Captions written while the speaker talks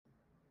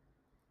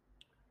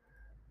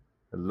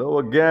Hello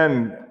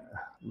again,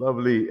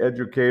 lovely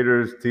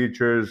educators,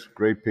 teachers,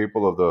 great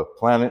people of the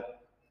planet.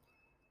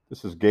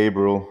 This is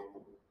Gabriel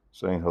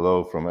saying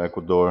hello from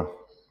Ecuador.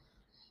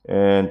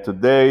 And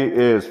today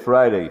is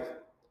Friday,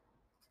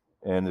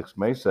 and it's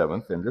May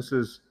 7th, and this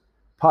is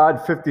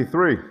Pod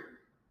 53,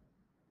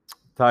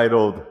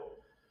 titled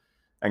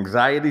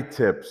Anxiety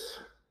Tips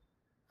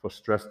for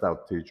Stressed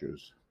Out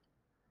Teachers.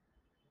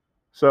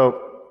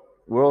 So,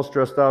 we're all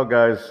stressed out,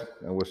 guys,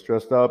 and we're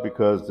stressed out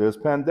because this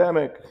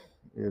pandemic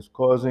is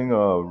causing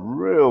a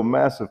real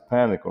massive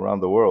panic around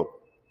the world.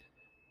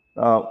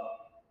 Now,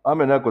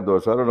 I'm in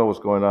Ecuador, so I don't know what's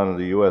going on in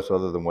the US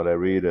other than what I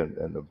read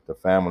and the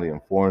family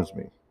informs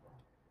me.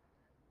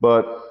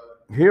 But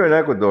here in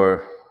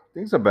Ecuador,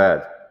 things are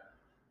bad.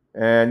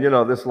 And,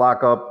 this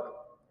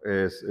lockup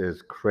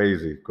is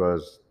crazy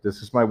because this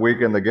is my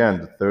weekend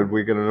again, the third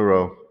weekend in a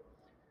row,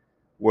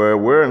 where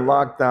we're in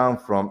lockdown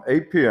from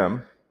 8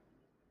 p.m.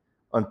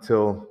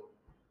 until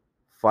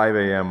 5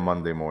 a.m.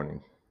 Monday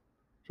morning.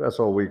 So that's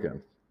all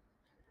weekend.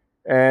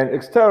 And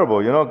it's terrible,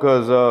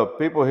 because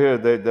people here,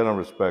 they don't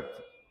respect,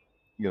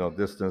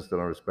 distance, they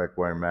don't respect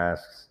wearing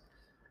masks.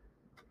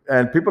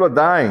 And people are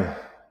dying.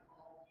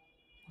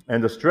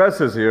 And the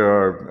stresses here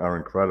are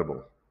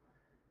incredible.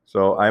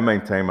 So I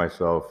maintain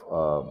myself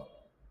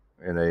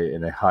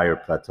in a higher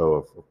plateau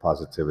of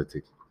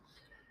positivity.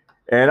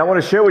 And I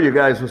want to share with you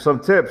guys with some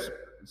tips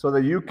so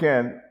that you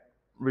can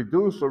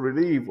reduce or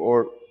relieve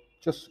or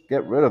just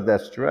get rid of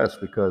that stress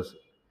because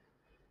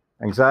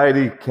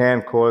anxiety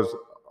can cause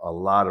a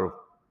lot of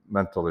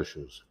mental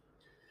issues.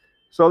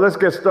 So let's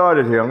get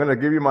started here. I'm going to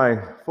give you my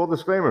full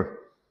disclaimer.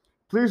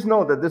 Please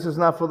note that this is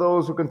not for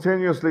those who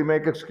continuously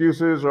make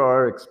excuses or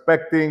are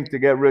expecting to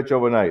get rich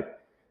overnight.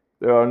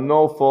 There are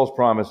no false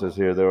promises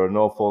here. There are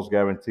no false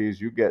guarantees.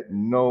 You get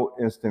no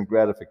instant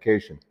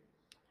gratification.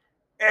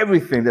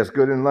 Everything that's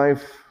good in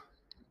life,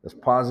 that's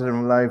positive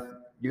in life,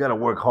 you got to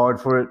work hard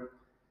for it.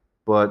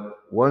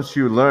 But once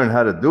you learn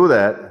how to do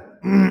that,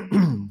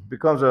 it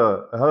becomes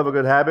a hell of a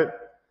good habit.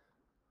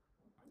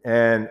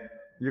 And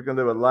you can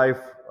live a life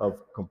of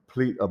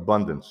complete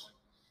abundance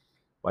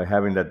by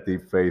having that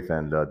deep faith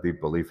and deep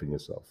belief in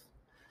yourself.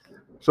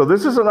 So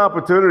this is an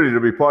opportunity to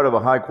be part of a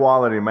high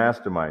quality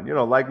mastermind,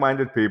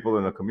 like-minded people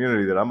in a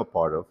community that I'm a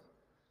part of.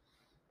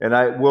 And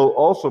I will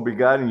also be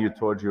guiding you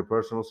towards your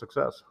personal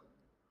success.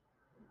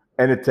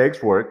 And it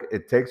takes work,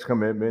 it takes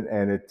commitment,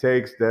 and it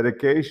takes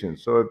dedication.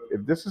 So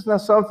if this is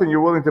not something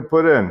you're willing to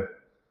put in,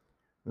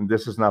 then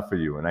this is not for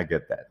you, and I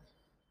get that.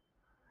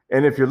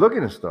 And if you're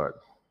looking to start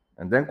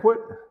and then quit,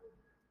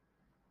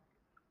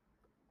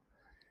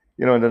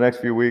 in the next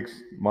few weeks,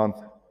 month,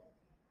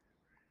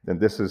 then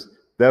this is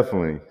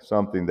definitely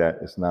something that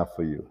is not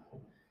for you.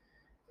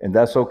 And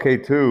that's okay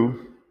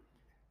too.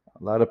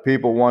 A lot of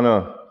people want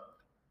to,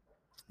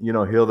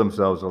 heal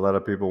themselves. A lot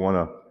of people want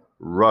to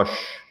rush,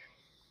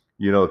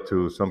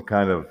 to some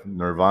kind of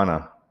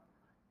nirvana.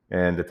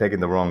 And they're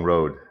taking the wrong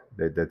road.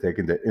 They're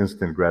taking the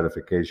instant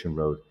gratification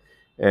road.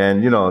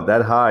 And,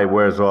 that high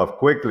wears off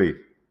quickly.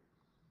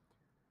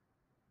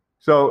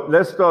 So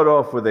let's start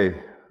off with an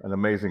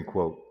amazing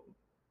quote.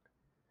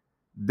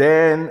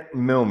 Dan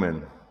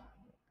Millman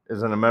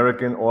is an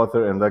American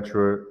author and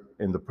lecturer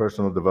in the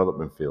personal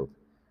development field.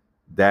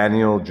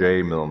 Daniel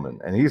J.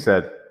 Millman. And he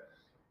said,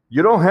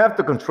 "You don't have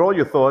to control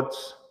your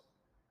thoughts.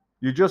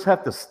 You just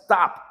have to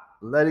stop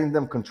letting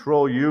them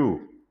control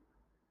you."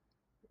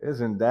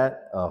 Isn't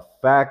that a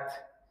fact?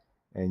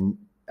 And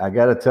I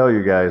got to tell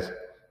you guys,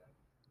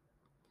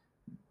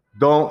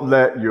 don't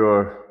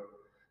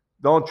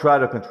try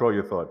to control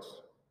your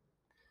thoughts.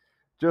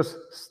 Just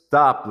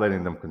stop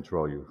letting them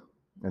control you.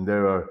 And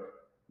there are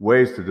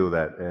ways to do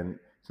that. And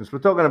since we're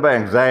talking about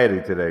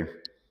anxiety today,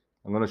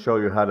 I'm going to show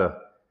you how to,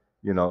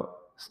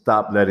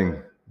 stop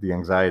letting the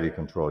anxiety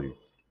control you.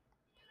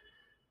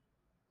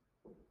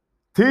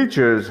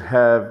 Teachers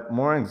have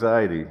more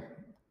anxiety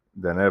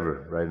than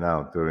ever right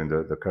now during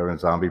the current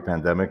zombie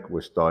pandemic,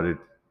 which started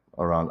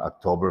around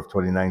October of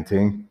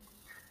 2019.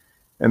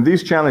 And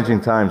these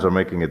challenging times are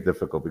making it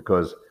difficult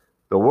because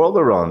the world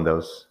around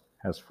us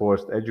has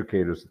forced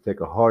educators to take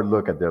a hard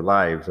look at their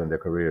lives and their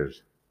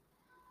careers.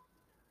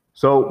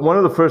 So one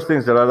of the first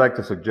things that I like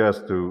to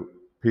suggest to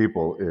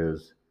people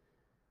is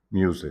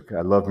music.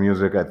 I love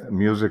music.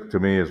 Music to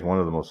me is one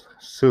of the most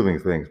soothing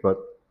things. But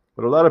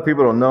what a lot of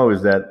people don't know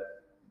is that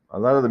a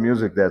lot of the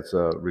music that's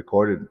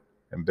recorded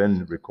and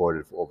been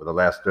recorded over the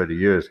last 30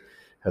 years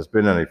has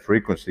been on a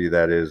frequency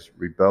that is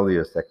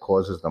rebellious, that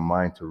causes the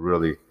mind to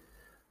really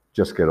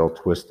just get all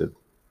twisted.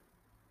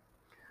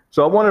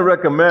 So I want to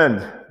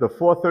recommend the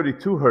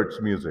 432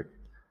 hertz music.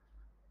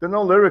 There are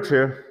no lyrics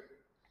here.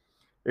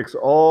 It's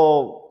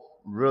all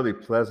really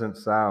pleasant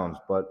sounds,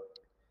 but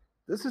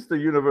this is the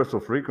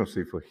universal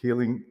frequency for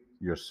healing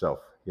yourself,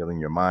 healing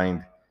your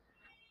mind,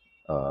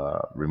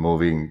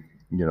 removing,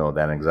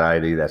 that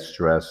anxiety, that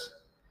stress.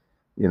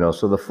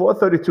 So the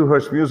 432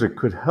 hertz music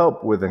could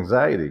help with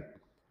anxiety.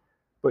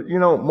 But,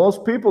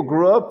 most people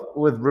grew up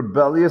with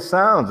rebellious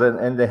sounds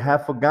and they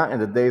have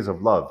forgotten the days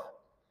of love,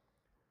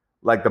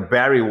 like the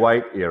Barry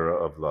White era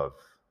of love.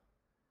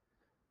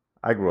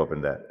 I grew up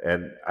in that,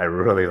 and I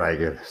really like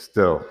it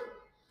still.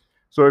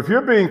 So if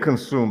you're being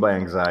consumed by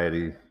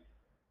anxiety,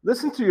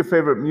 listen to your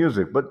favorite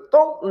music, but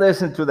don't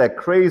listen to that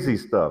crazy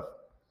stuff.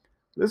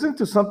 Listen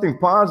to something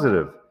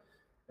positive,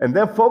 and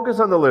then focus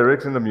on the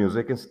lyrics and the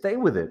music and stay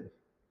with it.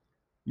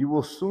 You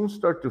will soon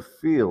start to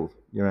feel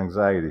your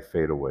anxiety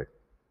fade away.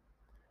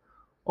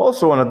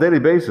 Also, on a daily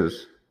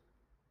basis,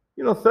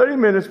 30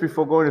 minutes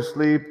before going to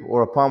sleep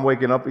or upon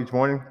waking up each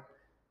morning,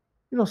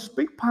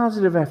 speak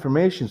positive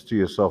affirmations to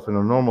yourself in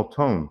a normal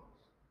tone.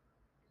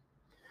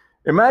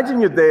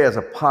 Imagine your day as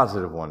a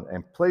positive one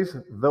and place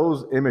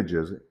those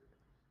images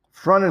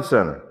front and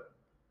center.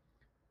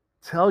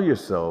 Tell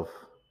yourself,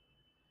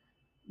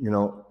 you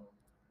know,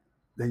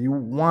 that you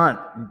want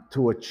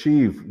to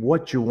achieve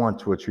what you want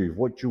to achieve,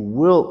 what you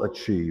will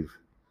achieve,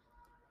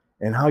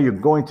 and how you're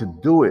going to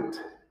do it.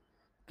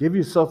 Give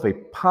yourself a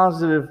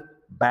positive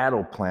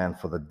battle plan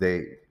for the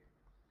day.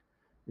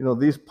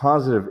 These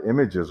positive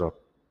images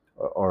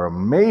are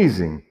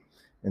amazing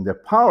and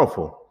they're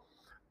powerful,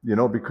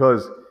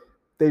 because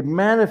they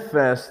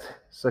manifest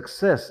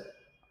success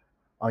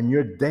on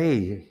your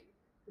day,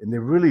 and they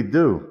really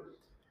do.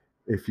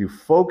 If you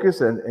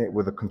focus and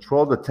with a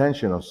controlled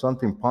attention on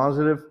something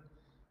positive,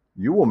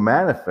 you will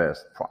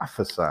manifest,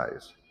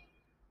 prophesize,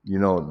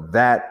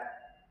 that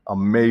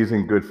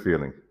amazing good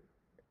feeling.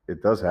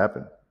 It does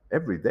happen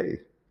every day.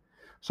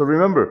 So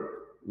remember,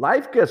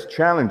 life gets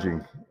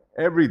challenging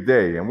every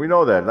day, and we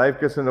know that life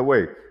gets in the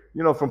way.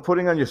 From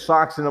putting on your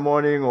socks in the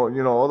morning, or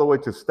all the way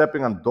to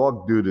stepping on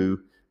dog doo-doo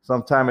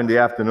sometime in the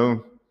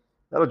afternoon.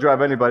 That'll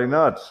drive anybody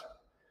nuts.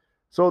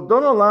 So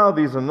don't allow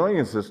these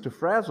annoyances to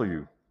frazzle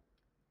you.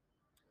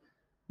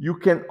 You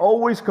can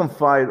always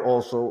confide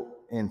also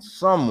in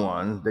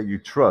someone that you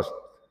trust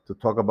to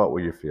talk about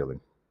what you're feeling.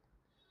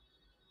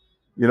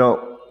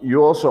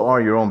 You also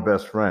are your own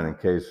best friend in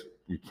case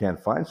you can't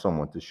find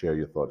someone to share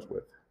your thoughts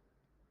with.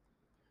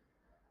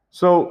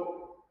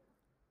 So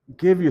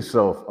give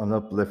yourself an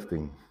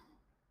uplifting,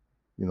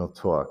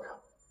 talk.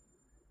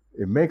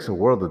 It makes a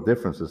world of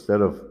difference instead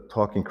of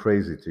talking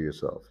crazy to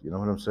yourself. You know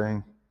what I'm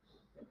saying?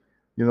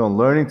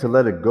 Learning to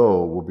let it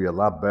go will be a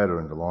lot better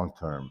in the long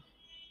term.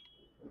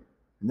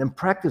 And then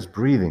practice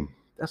breathing.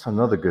 That's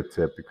another good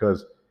tip,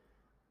 because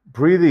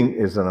breathing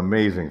is an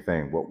amazing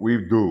thing, what we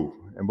do.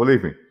 And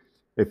believe me,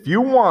 if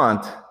you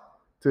want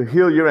to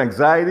heal your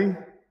anxiety,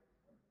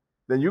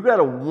 then you got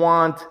to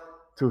want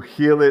to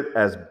heal it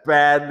as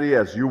badly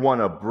as you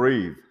want to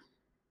breathe.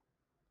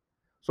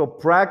 So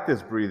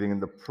practice breathing in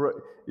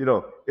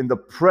the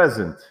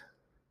present,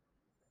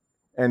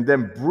 and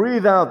then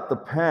breathe out the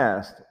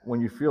past when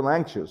you feel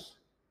anxious.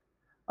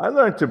 I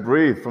learned to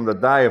breathe from the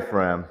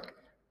diaphragm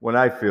when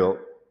I feel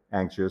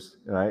anxious,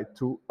 right,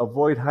 to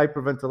avoid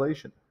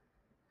hyperventilation.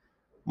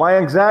 My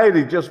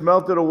anxiety just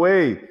melted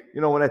away,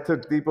 when I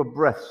took deeper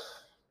breaths.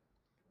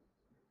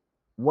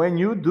 When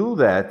you do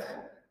that,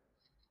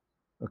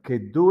 okay,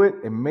 do it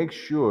and make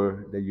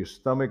sure that your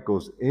stomach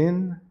goes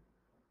in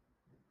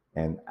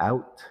and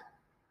out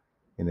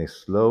in a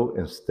slow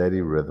and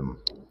steady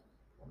rhythm.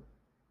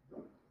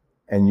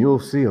 And you'll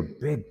see a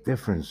big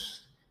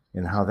difference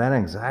in how that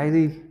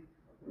anxiety,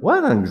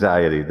 what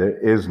anxiety? There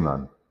is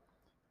none.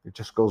 It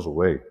just goes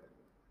away.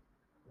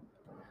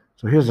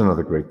 So here's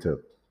another great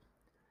tip.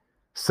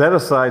 Set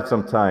aside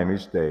some time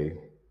each day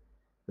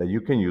that you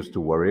can use to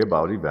worry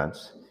about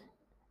events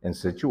and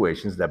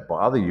situations that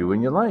bother you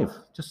in your life.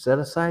 Just set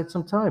aside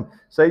some time.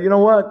 Say, you know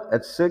what?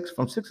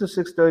 From 6 to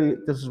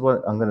 6:30, this is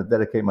what I'm going to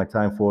dedicate my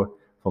time for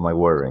my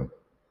worrying.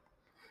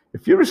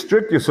 If you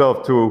restrict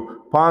yourself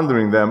to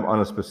pondering them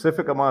on a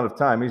specific amount of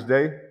time each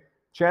day,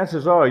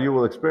 chances are you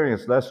will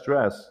experience less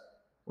stress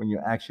when you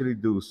actually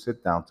do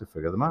sit down to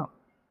figure them out.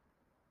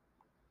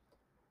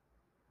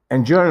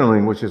 And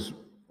journaling, which is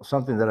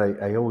something that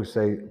I always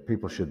say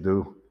people should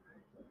do,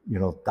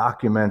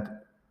 document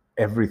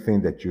everything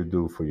that you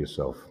do for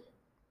yourself.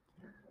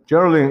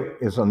 Journaling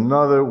is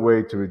another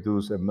way to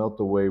reduce and melt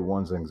away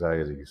one's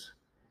anxieties.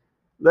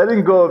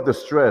 Letting go of the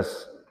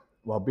stress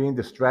while being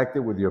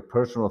distracted with your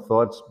personal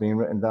thoughts being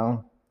written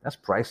down, that's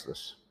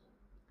priceless.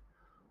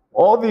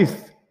 All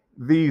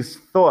these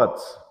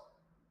thoughts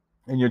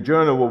in your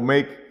journal will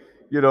make,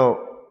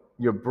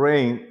 your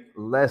brain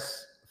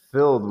less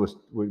filled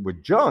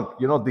with junk.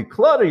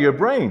 Declutter your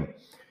brain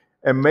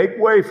and make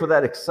way for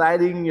that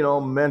exciting,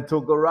 mental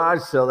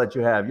garage sale that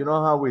you have. You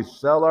know how we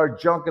sell our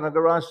junk in a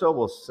garage sale?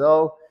 We'll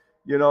sell,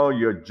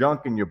 your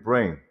junk in your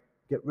brain.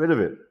 Get rid of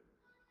it.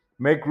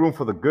 Make room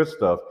for the good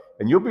stuff.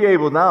 And you'll be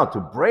able now to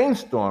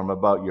brainstorm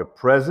about your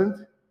present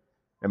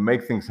and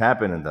make things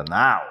happen in the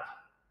now.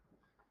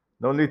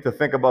 No need to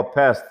think about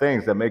past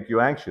things that make you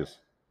anxious.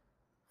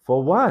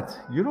 For what?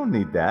 You don't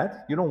need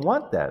that. You don't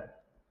want that.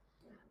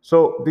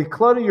 So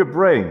declutter your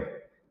brain.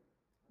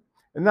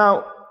 And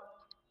now,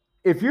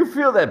 if you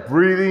feel that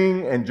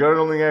breathing and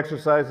journaling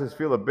exercises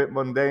feel a bit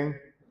mundane,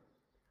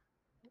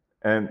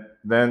 and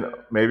then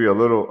maybe a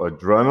little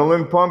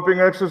adrenaline pumping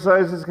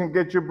exercises can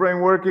get your brain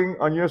working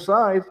on your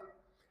side,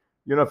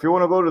 if you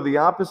want to go to the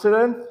opposite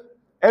end,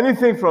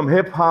 anything from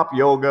hip hop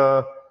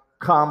yoga,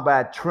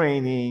 combat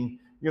training,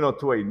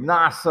 to a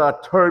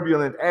NASA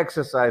turbulent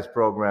exercise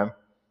program,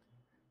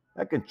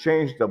 that can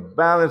change the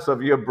balance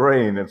of your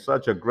brain in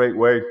such a great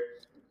way.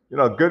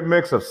 A good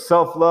mix of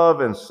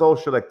self-love and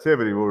social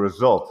activity will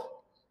result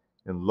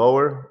in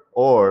lower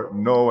or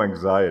no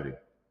anxiety.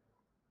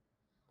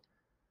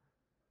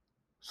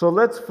 So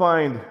let's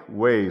find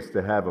ways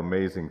to have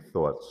amazing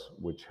thoughts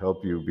which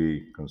help you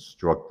be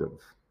constructive.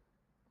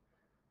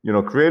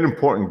 Create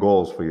important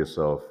goals for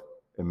yourself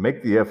and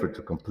make the effort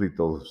to complete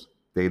those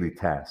daily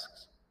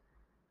tasks.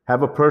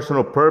 Have a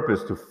personal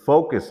purpose to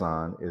focus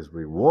on is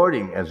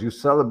rewarding as you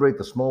celebrate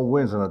the small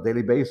wins on a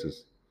daily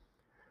basis.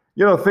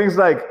 Things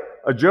like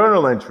a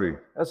journal entry,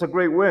 that's a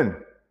great win.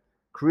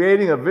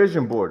 Creating a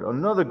vision board,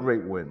 another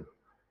great win.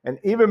 And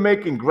even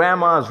making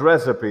grandma's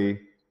recipe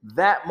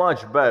that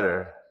much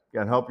better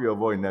can help you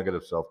avoid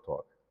negative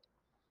self-talk.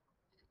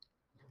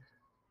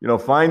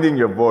 Finding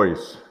your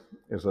voice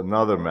is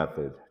another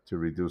method to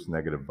reduce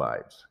negative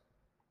vibes.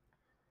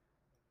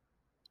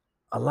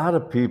 A lot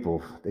of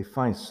people, they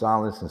find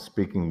solace in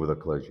speaking with a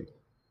clergy.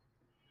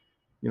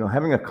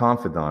 Having a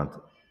confidant,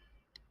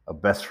 a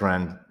best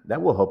friend,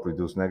 that will help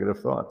reduce negative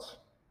thoughts.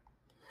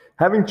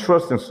 Having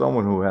trust in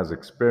someone who has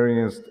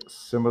experienced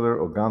similar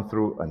or gone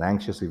through an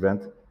anxious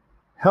event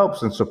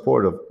helps in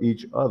support of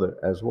each other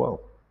as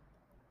well.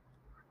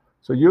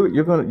 So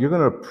you're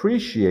gonna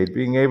appreciate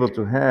being able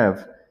to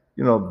have,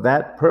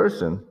 that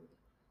person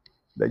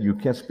that you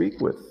can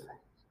speak with.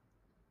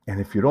 And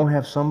if you don't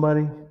have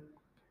somebody,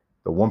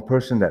 the one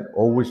person that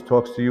always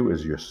talks to you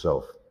is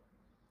yourself.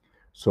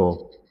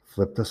 So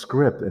flip the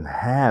script and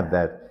have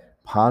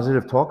that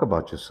positive talk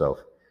about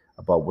yourself,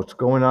 about what's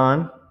going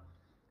on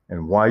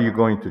and why you're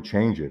going to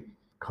change it.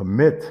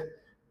 Commit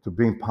to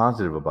being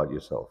positive about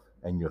yourself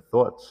and your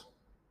thoughts.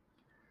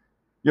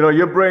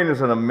 Your brain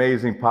is an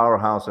amazing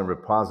powerhouse and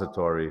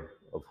repository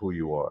of who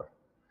you are.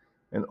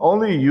 And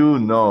only you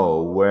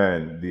know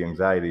when the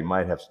anxiety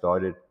might have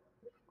started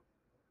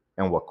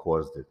and what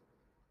caused it.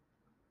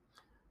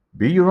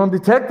 Be your own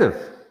detective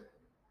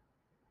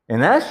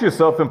and ask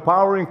yourself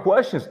empowering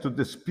questions to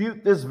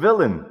dispute this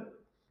villain.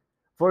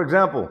 For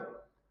example,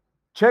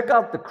 check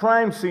out the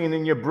crime scene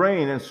in your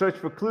brain and search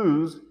for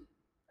clues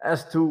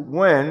as to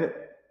when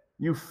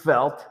you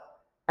felt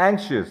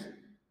anxious.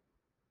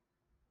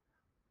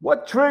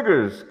 What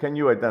triggers can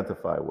you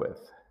identify with?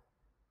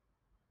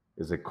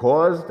 Is it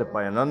caused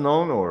by an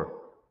unknown or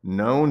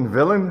known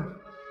villain?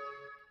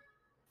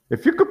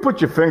 If you could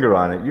put your finger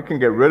on it, you can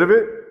get rid of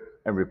it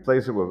and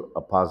replace it with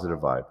a positive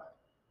vibe.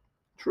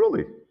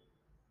 Truly.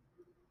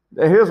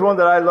 Here's one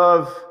that I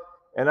love,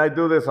 and I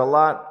do this a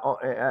lot.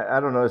 I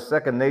don't know, it's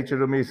second nature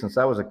to me since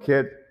I was a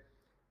kid.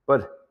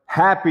 But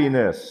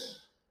happiness.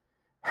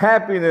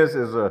 Happiness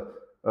is a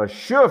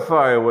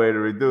surefire way to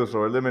reduce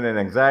or eliminate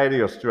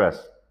anxiety or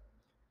stress.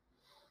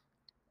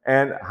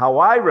 And how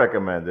I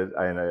recommend it,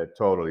 and I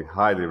totally,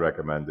 highly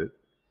recommend it,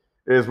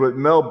 is with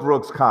Mel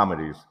Brooks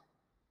comedies.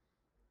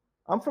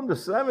 I'm from the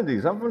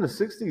 70s, I'm from the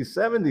 60s,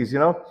 70s,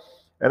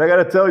 And I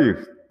got to tell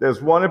you,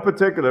 there's one in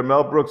particular,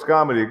 Mel Brooks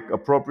comedy,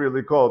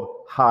 appropriately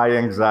called High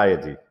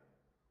Anxiety.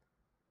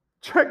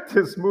 Check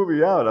this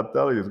movie out. I'm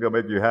telling you, it's going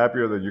to make you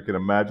happier than you can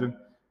imagine.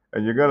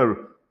 And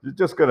you're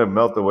just going to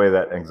melt away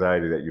that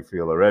anxiety that you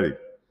feel already.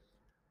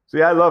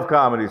 See, I love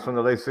comedies from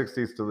the late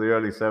 60s to the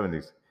early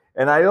 70s.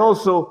 And I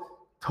also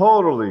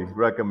totally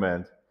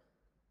recommend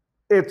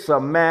It's a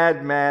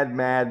Mad, Mad,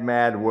 Mad,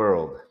 Mad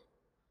World.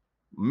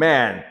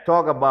 Man,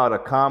 talk about a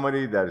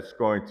comedy that is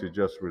going to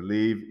just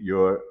relieve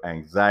your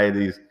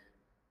anxieties.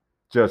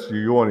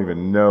 You won't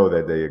even know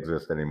that they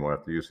exist anymore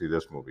after you see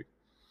this movie.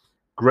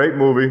 Great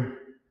movie.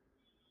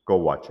 Go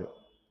watch it.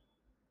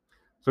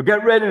 So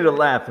get ready to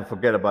laugh and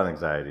forget about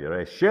anxiety, all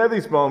right? Share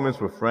these moments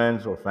with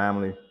friends or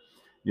family,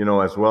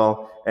 as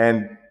well.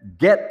 And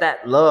get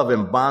that love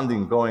and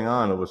bonding going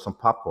on over some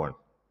popcorn.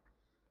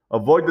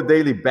 Avoid the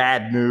daily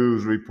bad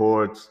news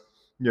reports,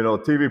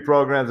 TV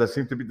programs that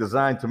seem to be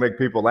designed to make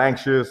people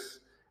anxious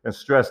and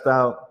stressed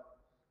out.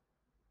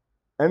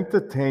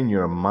 Entertain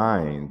your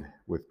mind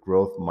with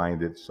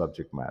growth-minded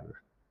subject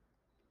matter.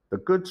 The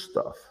good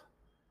stuff.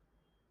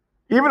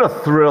 Even a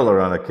thriller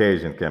on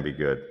occasion can be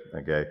good,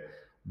 okay?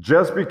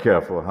 Just be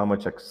careful how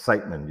much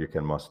excitement you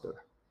can muster.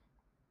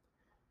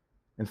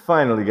 And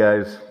finally,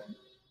 guys,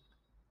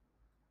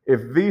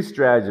 if these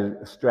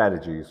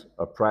strategies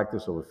are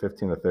practiced over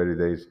 15 or 30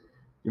 days,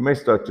 you may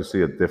start to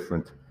see a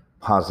different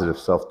positive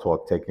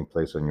self-talk taking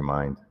place on your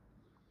mind.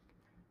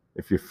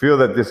 If you feel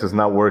that this is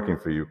not working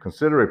for you,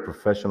 consider a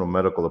professional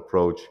medical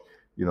approach,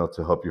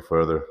 to help you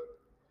further.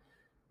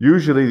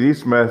 Usually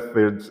these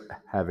methods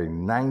have a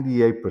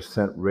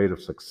 98% rate of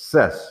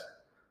success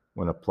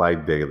when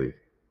applied daily.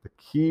 The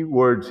key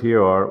words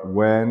here are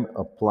when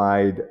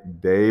applied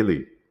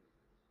daily.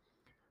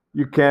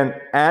 You can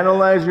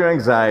analyze your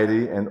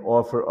anxiety and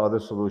offer other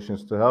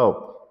solutions to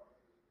help.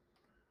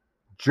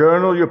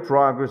 Journal your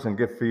progress and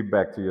give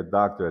feedback to your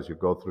doctor as you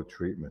go through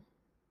treatment.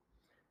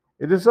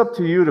 It is up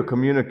to you to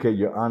communicate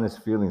your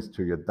honest feelings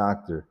to your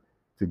doctor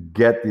to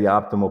get the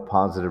optimal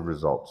positive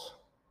results.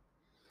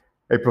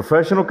 A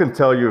professional can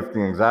tell you if the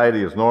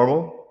anxiety is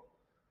normal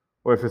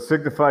or if it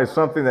signifies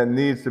something that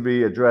needs to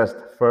be addressed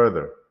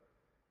further.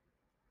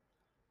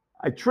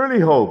 I truly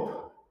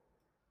hope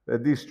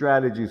that these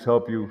strategies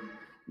help you,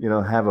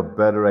 have a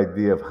better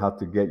idea of how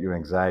to get your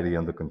anxiety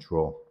under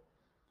control.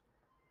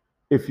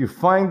 If you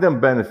find them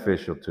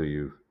beneficial to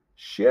you,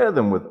 share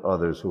them with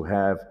others who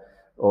have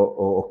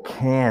or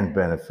can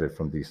benefit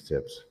from these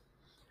tips.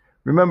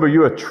 Remember,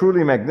 you are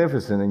truly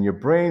magnificent, and your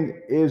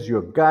brain is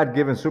your God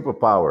given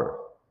superpower.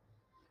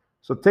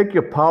 So take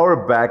your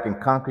power back and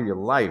conquer your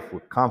life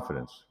with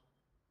confidence.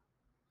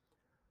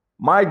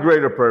 My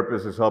greater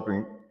purpose is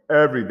helping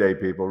everyday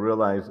people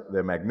realize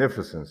their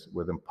magnificence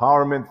with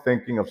empowerment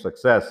thinking of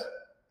success.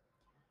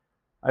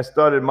 I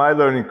started my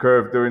learning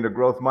curve during the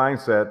growth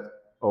mindset,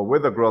 or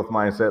with a growth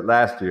mindset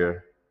last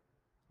year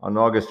on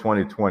August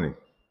 2020.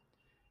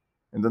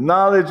 And the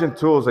knowledge and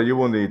tools that you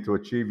will need to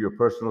achieve your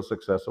personal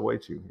success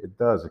awaits you. It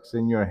does, it's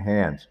in your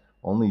hands.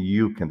 Only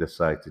you can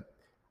decide to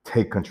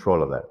take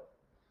control of that.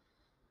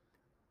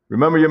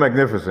 Remember, you're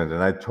magnificent,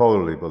 and I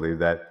totally believe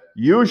that.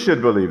 You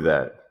should believe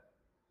that.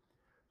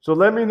 So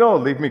let me know,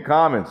 leave me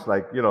comments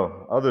like,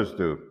 others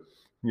do.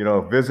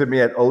 Visit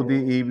me at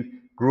ODE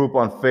Group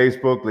on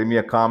Facebook, leave me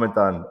a comment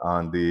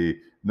on the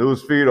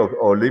newsfeed,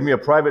 or leave me a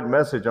private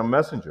message on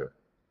Messenger.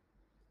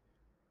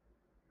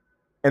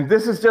 And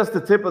this is just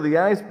the tip of the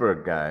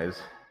iceberg, guys.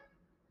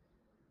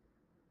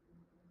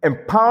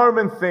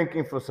 Empowerment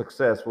thinking for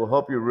success will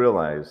help you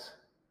realize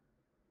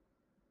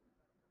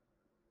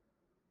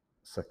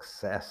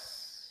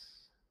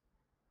success.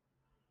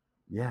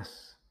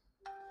 Yes,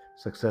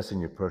 success in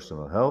your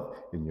personal health,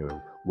 in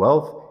your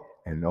wealth,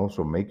 and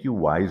also make you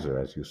wiser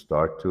as you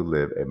start to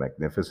live a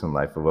magnificent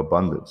life of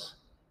abundance.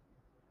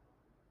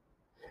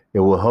 It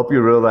will help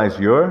you realize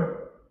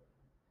your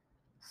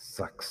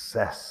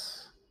success.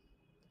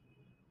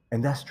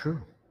 And that's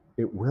true.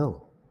 It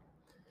will.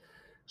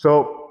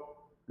 So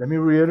let me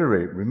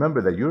reiterate.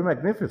 Remember that you're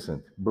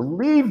magnificent.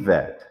 Believe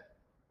that.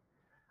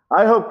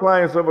 I help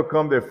clients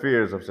overcome their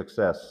fears of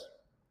success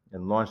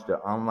and launch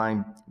their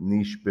online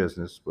niche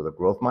business with a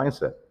growth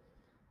mindset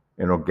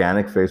and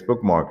organic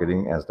Facebook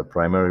marketing as the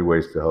primary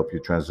ways to help you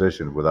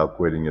transition without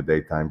quitting your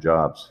daytime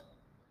jobs.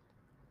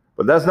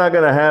 But that's not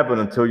going to happen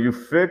until you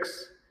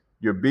fix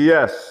your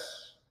BS,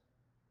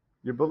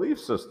 your belief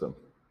system.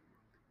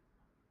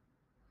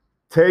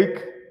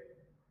 Take,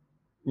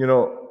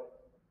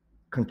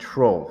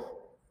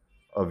 control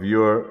of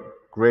your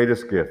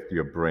greatest gift,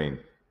 your brain,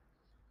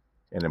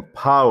 and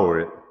empower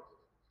it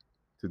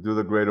to do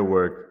the greater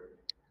work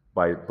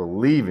by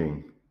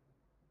believing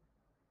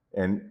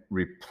and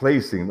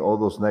replacing all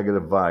those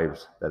negative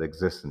vibes that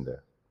exist in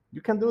there.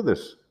 You can do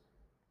this.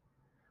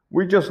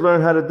 We just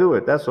learned how to do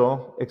it, that's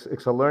all.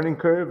 It's a learning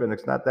curve, and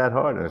it's not that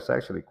hard, and it's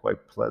actually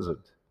quite pleasant.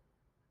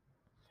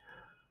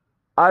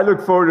 I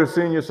look forward to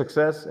seeing your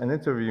success and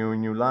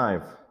interviewing you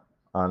live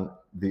on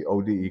the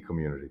ODE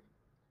community.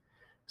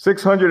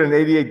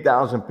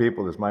 688,000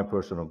 people is my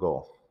personal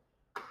goal.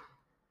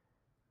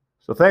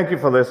 So thank you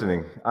for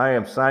listening. I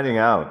am signing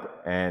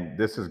out, and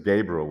this is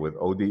Gabriel with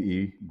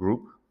ODE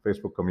Group,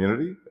 Facebook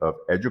community of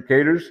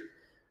educators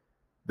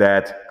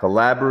that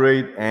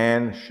collaborate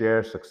and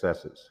share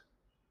successes.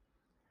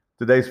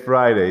 Today's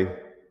Friday,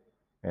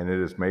 and it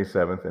is May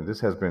 7th, and this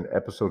has been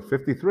episode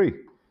 53,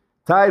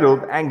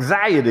 titled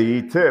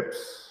Anxiety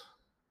Tips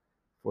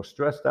for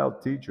Stressed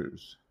Out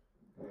Teachers.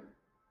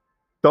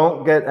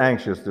 Don't get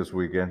anxious this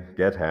weekend,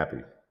 get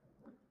happy.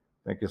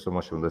 Thank you so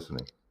much for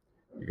listening.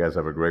 You guys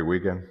have a great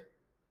weekend,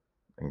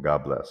 and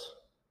God bless.